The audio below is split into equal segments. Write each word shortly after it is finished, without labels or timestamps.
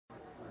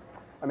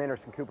I'm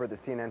Anderson Cooper at the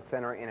CNN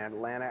Center in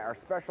Atlanta. Our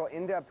special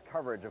in-depth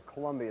coverage of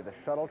Columbia, the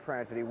shuttle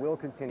tragedy, will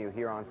continue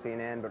here on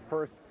CNN. But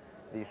first,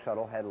 these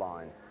shuttle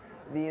headlines.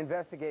 The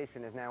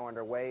investigation is now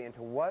underway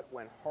into what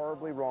went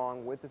horribly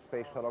wrong with the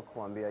Space Shuttle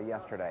Columbia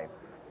yesterday.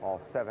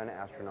 All 7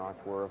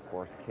 astronauts were, of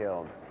course,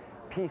 killed.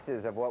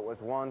 Pieces of what was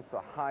once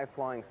a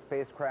high-flying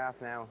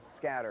spacecraft now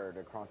scattered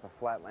across the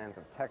flatlands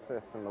of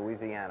Texas and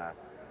Louisiana.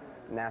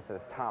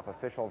 NASA's top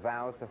official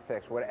vows to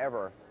fix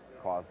whatever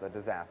caused the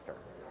disaster.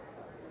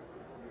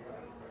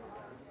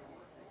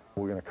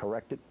 We're going to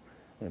correct it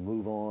and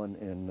move on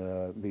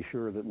and be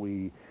sure that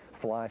we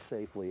fly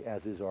safely,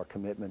 as is our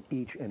commitment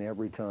each and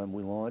every time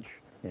we launch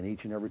and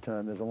each and every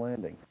time there's a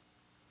landing.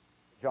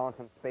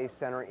 Johnson Space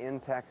Center in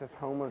Texas,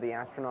 home of the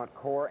astronaut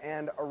corps,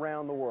 and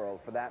around the world,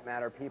 for that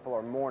matter, people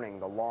are mourning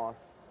the loss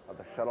of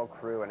the shuttle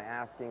crew and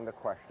asking the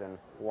question,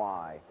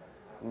 why?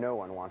 No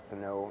one wants to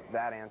know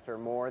that answer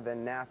more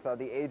than NASA.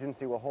 The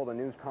agency will hold a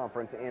news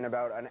conference in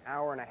about an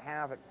hour and a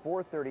half at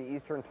 4:30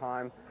 Eastern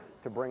Time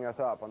to bring us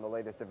up on the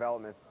latest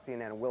developments.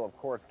 CNN will, of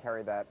course,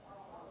 carry that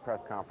press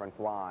conference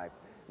live.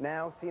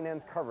 Now,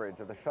 CNN's coverage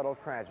of the shuttle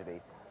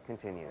tragedy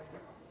continues.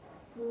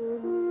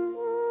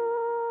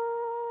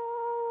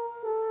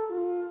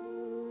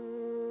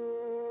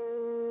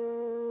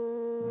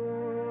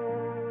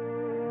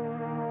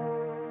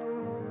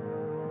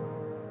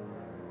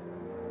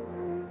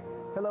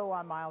 Hello,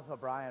 I'm Miles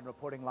O'Brien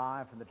reporting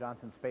live from the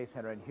Johnson Space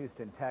Center in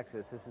Houston,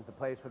 Texas. This is the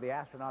place where the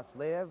astronauts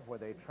live, where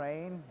they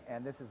train,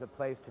 and this is a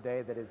place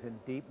today that is in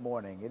deep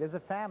mourning. It is a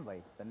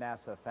family, the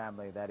NASA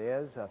family, that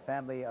is, a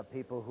family of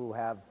people who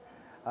have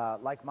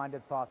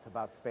like-minded thoughts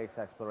about space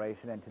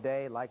exploration, and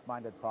today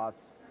like-minded thoughts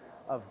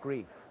of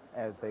grief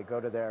as they go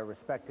to their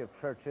respective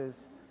churches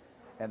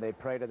and they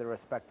pray to their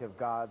respective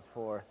gods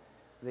for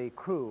the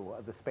crew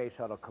of the Space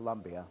Shuttle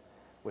Columbia,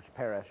 which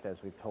perished, as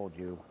we've told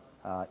you,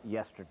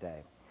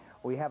 yesterday.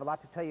 We have a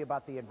lot to tell you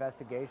about the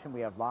investigation.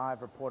 We have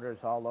live reporters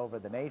all over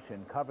the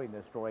nation covering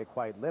this story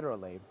quite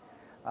literally.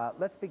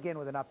 Let's begin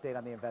with an update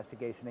on the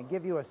investigation and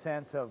give you a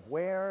sense of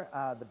where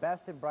the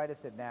best and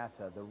brightest at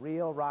NASA, the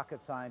real rocket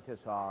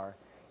scientists, are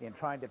in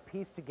trying to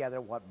piece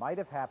together what might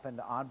have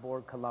happened on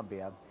board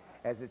Columbia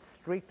as it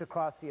streaked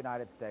across the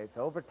United States,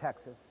 over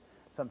Texas,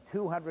 some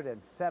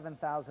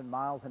 207,000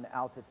 miles in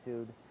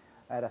altitude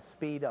at a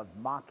speed of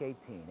Mach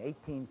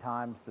 18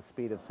 times the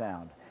speed of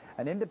sound.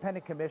 An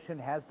independent commission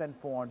has been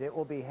formed. It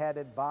will be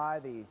headed by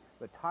the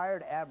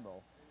retired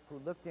admiral who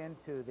looked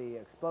into the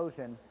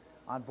explosion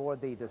on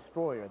board the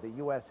destroyer, the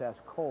USS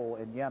Cole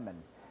in Yemen.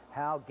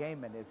 Hal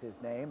Gaiman is his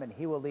name, and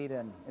he will lead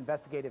an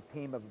investigative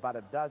team of about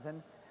a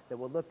dozen that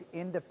will look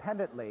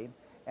independently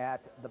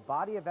at the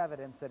body of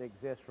evidence that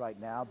exists right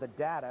now, the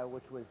data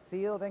which was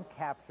sealed and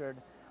captured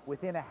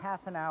within a half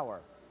an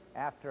hour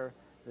after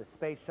the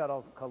Space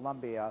Shuttle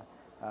Columbia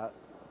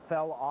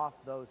fell off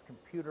those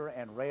computer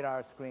and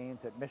radar screens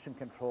at Mission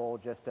Control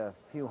just a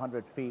few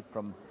hundred feet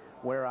from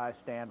where I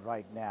stand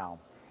right now.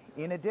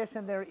 In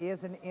addition, there is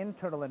an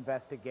internal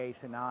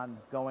investigation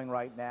ongoing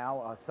right now,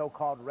 a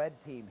so-called red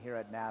team here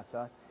at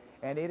NASA,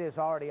 and it is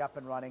already up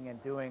and running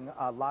and doing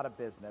a lot of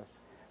business.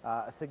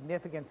 A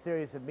significant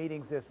series of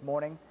meetings this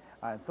morning,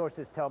 and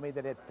sources tell me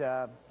that it,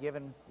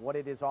 given what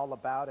it is all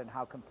about and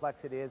how complex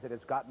it has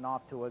gotten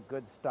off to a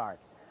good start.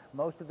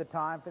 Most of the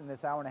time in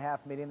this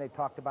hour-and-a-half meeting, they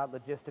talked about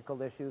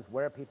logistical issues,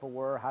 where people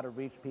were, how to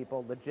reach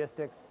people,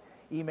 logistics,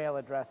 email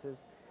addresses.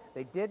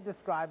 They did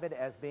describe it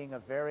as being a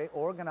very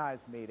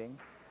organized meeting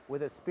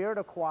with a spirit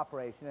of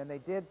cooperation, and they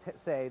did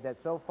say that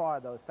so far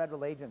those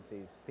federal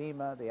agencies,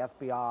 FEMA, the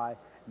FBI,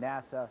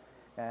 NASA,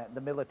 the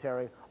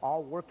military,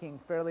 all working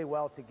fairly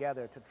well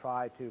together to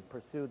try to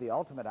pursue the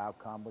ultimate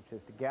outcome, which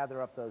is to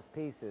gather up those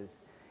pieces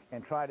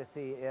and try to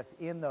see if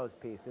in those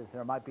pieces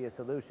there might be a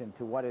solution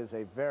to what is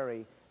a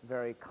very,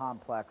 very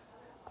complex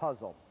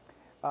puzzle.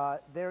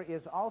 There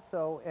is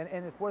also,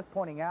 and it's worth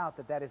pointing out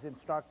that that is in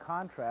stark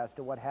contrast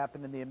to what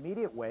happened in the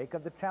immediate wake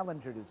of the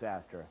Challenger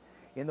disaster.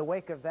 In the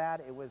wake of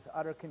that, it was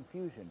utter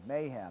confusion,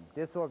 mayhem,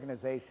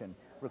 disorganization,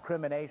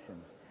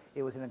 recriminations.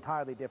 It was an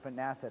entirely different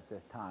NASA at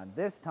this time.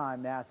 This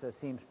time, NASA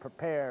seems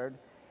prepared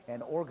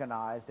and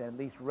organized and at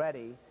least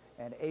ready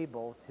and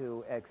able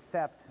to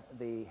accept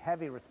the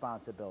heavy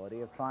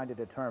responsibility of trying to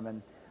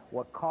determine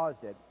what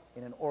caused it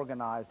in an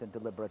organized and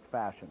deliberate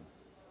fashion.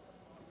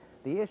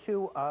 The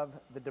issue of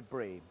the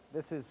debris.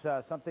 This is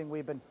something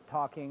we've been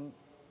talking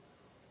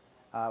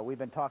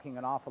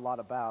an awful lot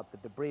about. The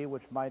debris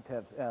which might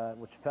have,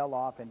 which fell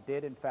off and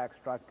did in fact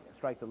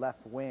strike the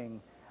left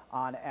wing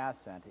on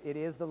ascent. It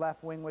is the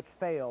left wing which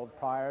failed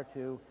prior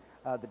to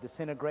the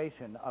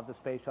disintegration of the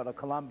Space Shuttle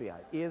Columbia.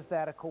 Is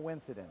that a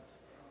coincidence?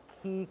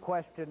 Key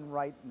question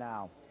right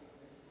now.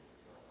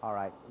 All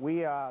right,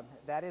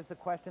 that is the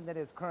question that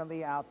is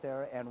currently out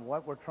there, and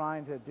what we're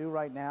trying to do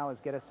right now is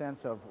get a sense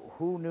of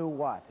who knew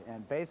what.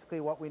 And basically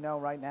what we know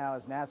right now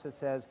is NASA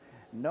says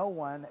no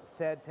one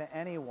said to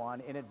anyone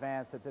in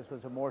advance that this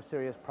was a more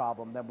serious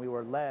problem than we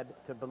were led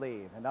to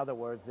believe. In other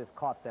words, this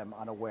caught them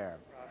unaware.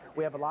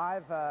 We have a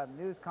live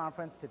news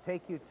conference to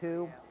take you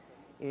to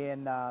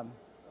in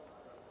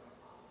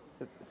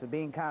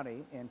Sabine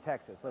County in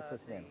Texas. Let's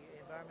listen in.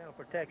 The Environmental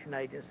Protection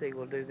Agency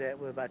will do that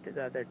with about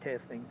their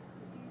testing.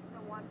 Do you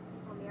still want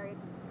people in the area to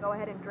go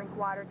ahead and drink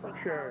water?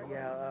 Sure,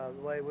 yeah.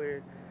 The way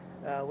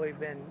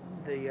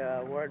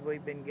the word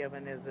we've been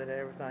given is that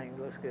everything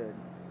looks good.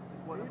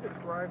 Can you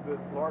describe the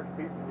large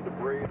pieces of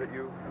debris that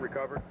you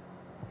recovered?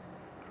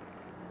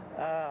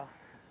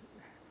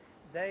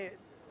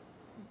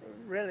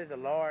 Really the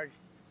large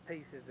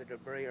pieces of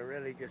debris are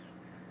really just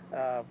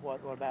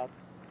what about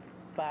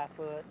 5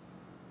 foot?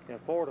 Yeah,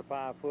 4 to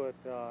 5 foot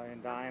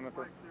in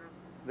diameter.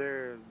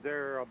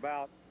 They're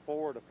about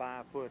 4 to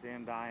 5 foot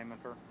in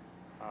diameter.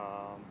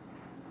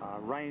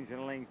 Range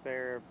in length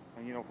there,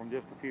 you know, from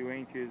just a few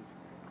inches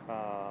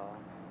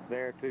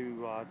there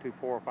to 4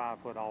 or 5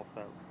 foot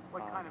also.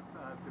 What kind of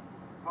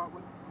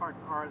what parts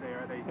are they?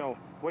 Are they? No,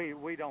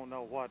 we don't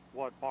know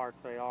what parts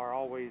they are.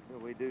 All we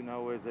do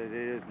know is that it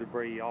is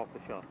debris off the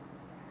shuttle.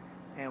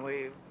 And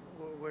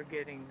we're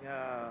getting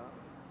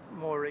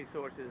more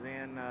resources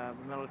in. The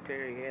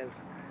military has,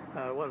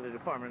 the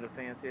Department of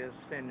Defense is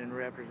sending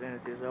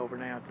representatives over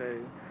now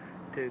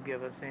to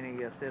give us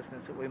any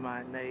assistance that we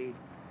might need.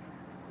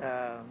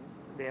 The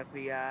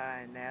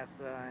FBI and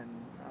NASA and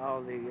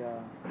all the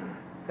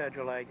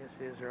federal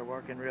agencies are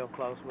working real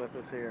close with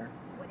us here.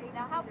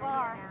 Now, how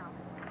far?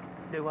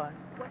 Do what?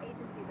 What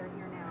agencies are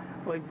here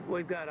now?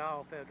 We've got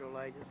all federal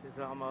agencies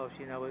almost.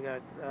 You know, we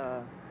got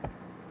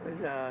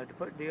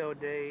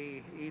DOD,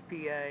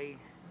 EPA,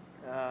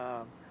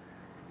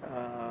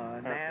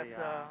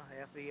 NASA,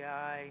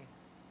 FBI,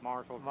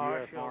 Marshals,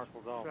 U.S.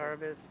 Marshals Office.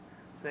 Service,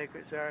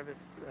 Secret Service.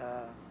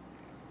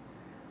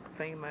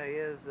 FEMA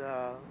is,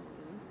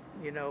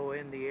 you know,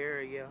 in the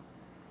area.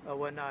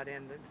 Well, not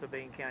in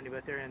Sabine County,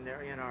 but they're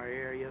in our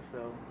area.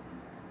 So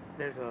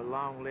there's a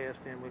long list,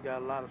 and we've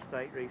got a lot of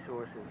state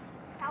resources.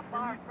 How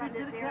far from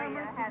this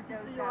area has those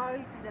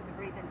pieces of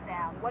debris been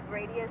found? What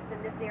radius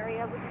in this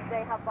area would you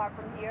say? How far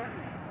from here?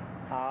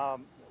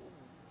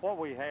 What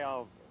we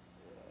have,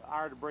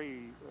 our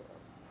debris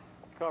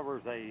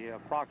covers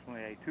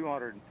approximately a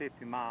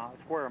 250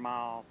 square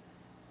mile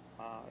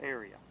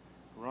area,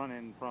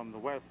 running from the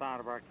west side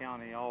of our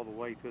county all the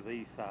way to the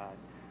east side.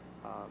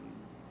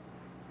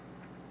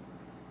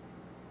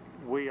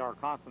 We are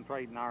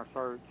concentrating our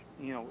search,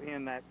 you know,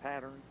 in that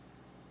pattern.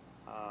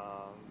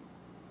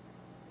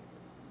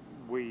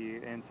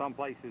 In some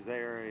places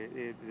there,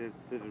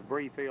 the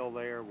debris field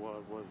there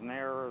was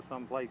narrower.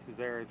 Some places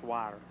there it's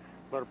wider,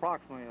 but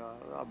approximately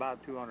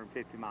about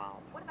 250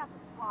 miles. What about the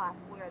swath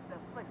where the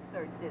foot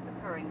search is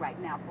occurring right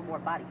now for more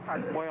body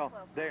parts? Well,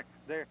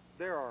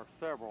 there are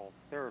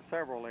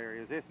several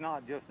areas. It's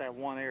not just that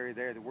one area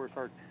there that we're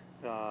searching.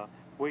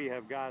 We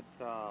have got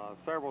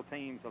several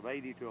teams of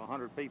 80 to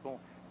 100 people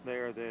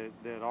there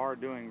that are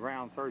doing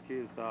ground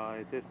searches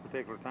at this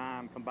particular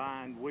time,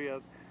 combined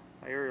with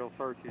aerial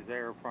searches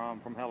there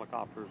from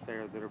helicopters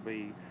there that are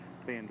being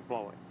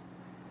deployed.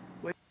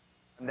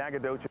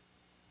 Nagadoches.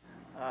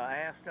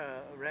 Asked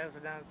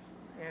residents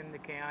in the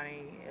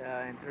county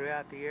and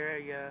throughout the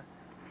area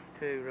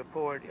to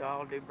report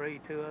all debris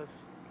to us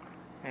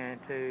and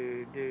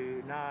to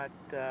do not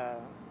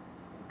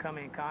come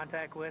in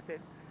contact with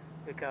it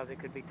because it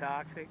could be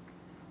toxic,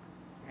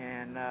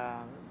 and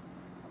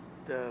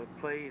to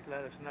please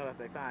let us know if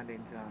they find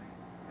anything.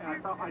 And I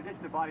thought, in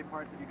addition to body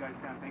parts, that you guys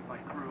found things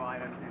like crew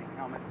items, any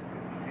helmets,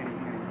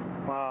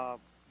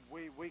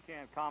 we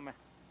can't comment.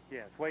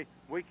 Yes,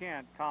 we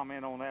can't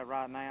comment on that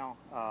right now.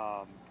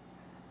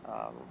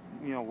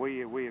 You know,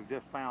 we have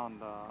just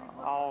found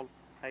a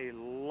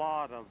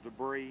lot of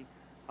debris,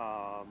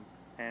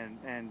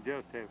 and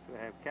just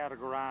have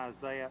categorized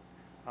that.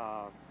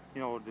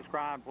 You know,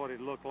 described what it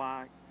looked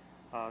like.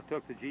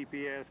 Took the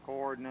GPS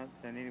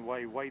coordinates, and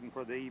anyway, waiting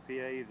for the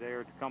EPA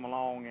there to come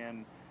along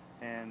and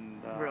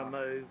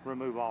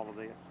remove all of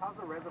this. How's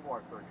the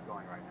reservoir search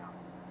going right now?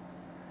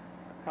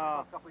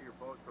 A couple of your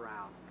boats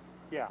around.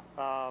 Yeah,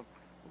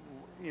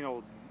 you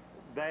know,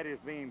 that is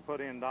being put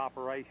into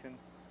operation,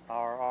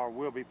 or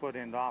will be put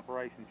into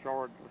operation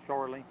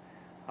shortly.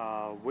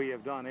 We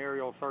have done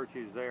aerial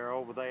searches there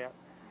over that.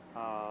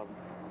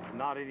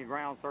 Not any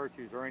ground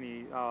searches or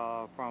any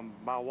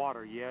by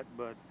water yet,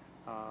 but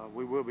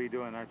we will be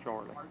doing that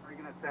shortly. Are you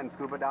going to send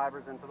scuba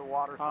divers into the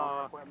water?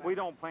 We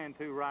don't plan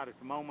to right at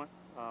the moment.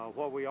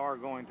 What we are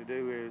going to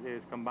do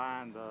is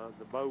combine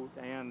the boat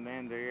and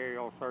the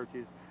aerial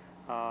searches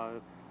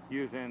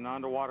using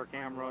underwater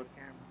cameras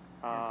and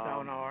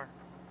sonar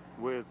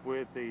with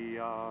the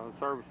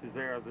services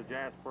there of the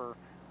Jasper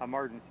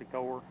Emergency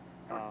Corps.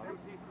 Two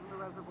pieces in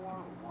the reservoir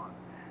or one?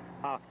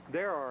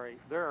 There are,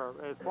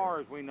 as far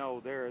as we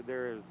know, there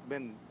has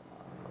been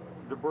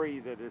debris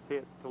that has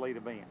hit Toledo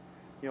Bend.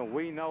 You know,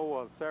 we know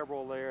of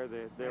several there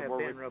that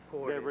were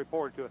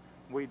reported to us.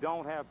 We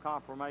don't have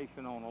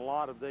confirmation on a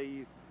lot of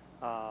these.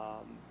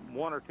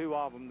 One or two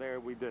of them there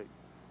we do.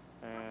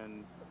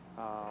 And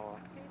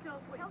can you tell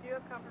us what you do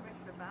have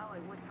confirmation about,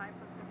 like what type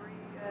of debris?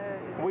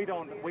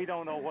 We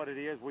don't know what it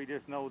is. We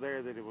just know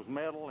there that it was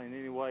metal, and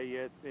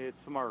anyway it's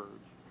submerged.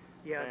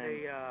 Yeah,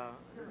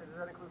 does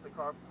that include the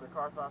car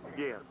sausage?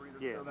 Yes,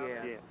 yes, yes.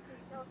 Can you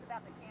tell us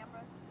about the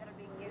cameras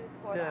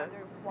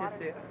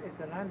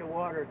It's an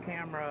underwater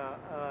camera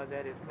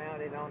that is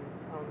mounted on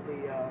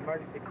the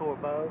emergency corps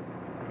boat,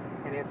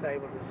 and it's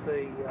able to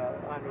see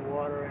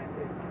underwater, and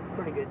it's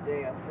pretty good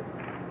depth.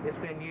 It's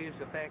been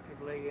used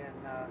effectively in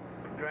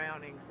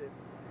drownings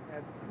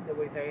that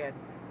we've had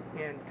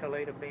in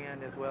Toledo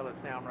Bend as well as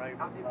Sound Raven.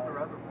 How deep is the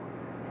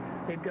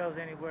reservoir? It goes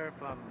anywhere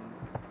from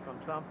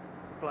some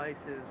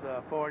places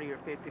 40 or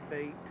 50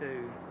 feet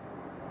to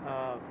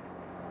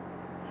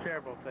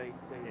several feet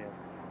deep. Yes.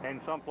 And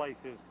some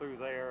places through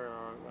there,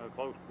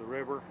 close to the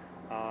river,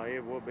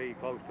 it will be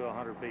close to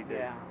 100 feet deep.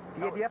 Yeah.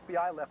 The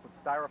FBI left with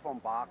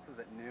styrofoam boxes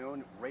at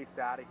noon, raced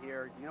out of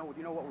here. Do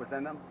you know what was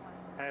in them?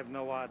 I have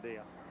no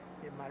idea.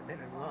 It might have been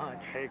at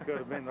lunch. It could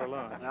have been their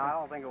lunch. No, I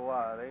don't think it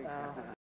was.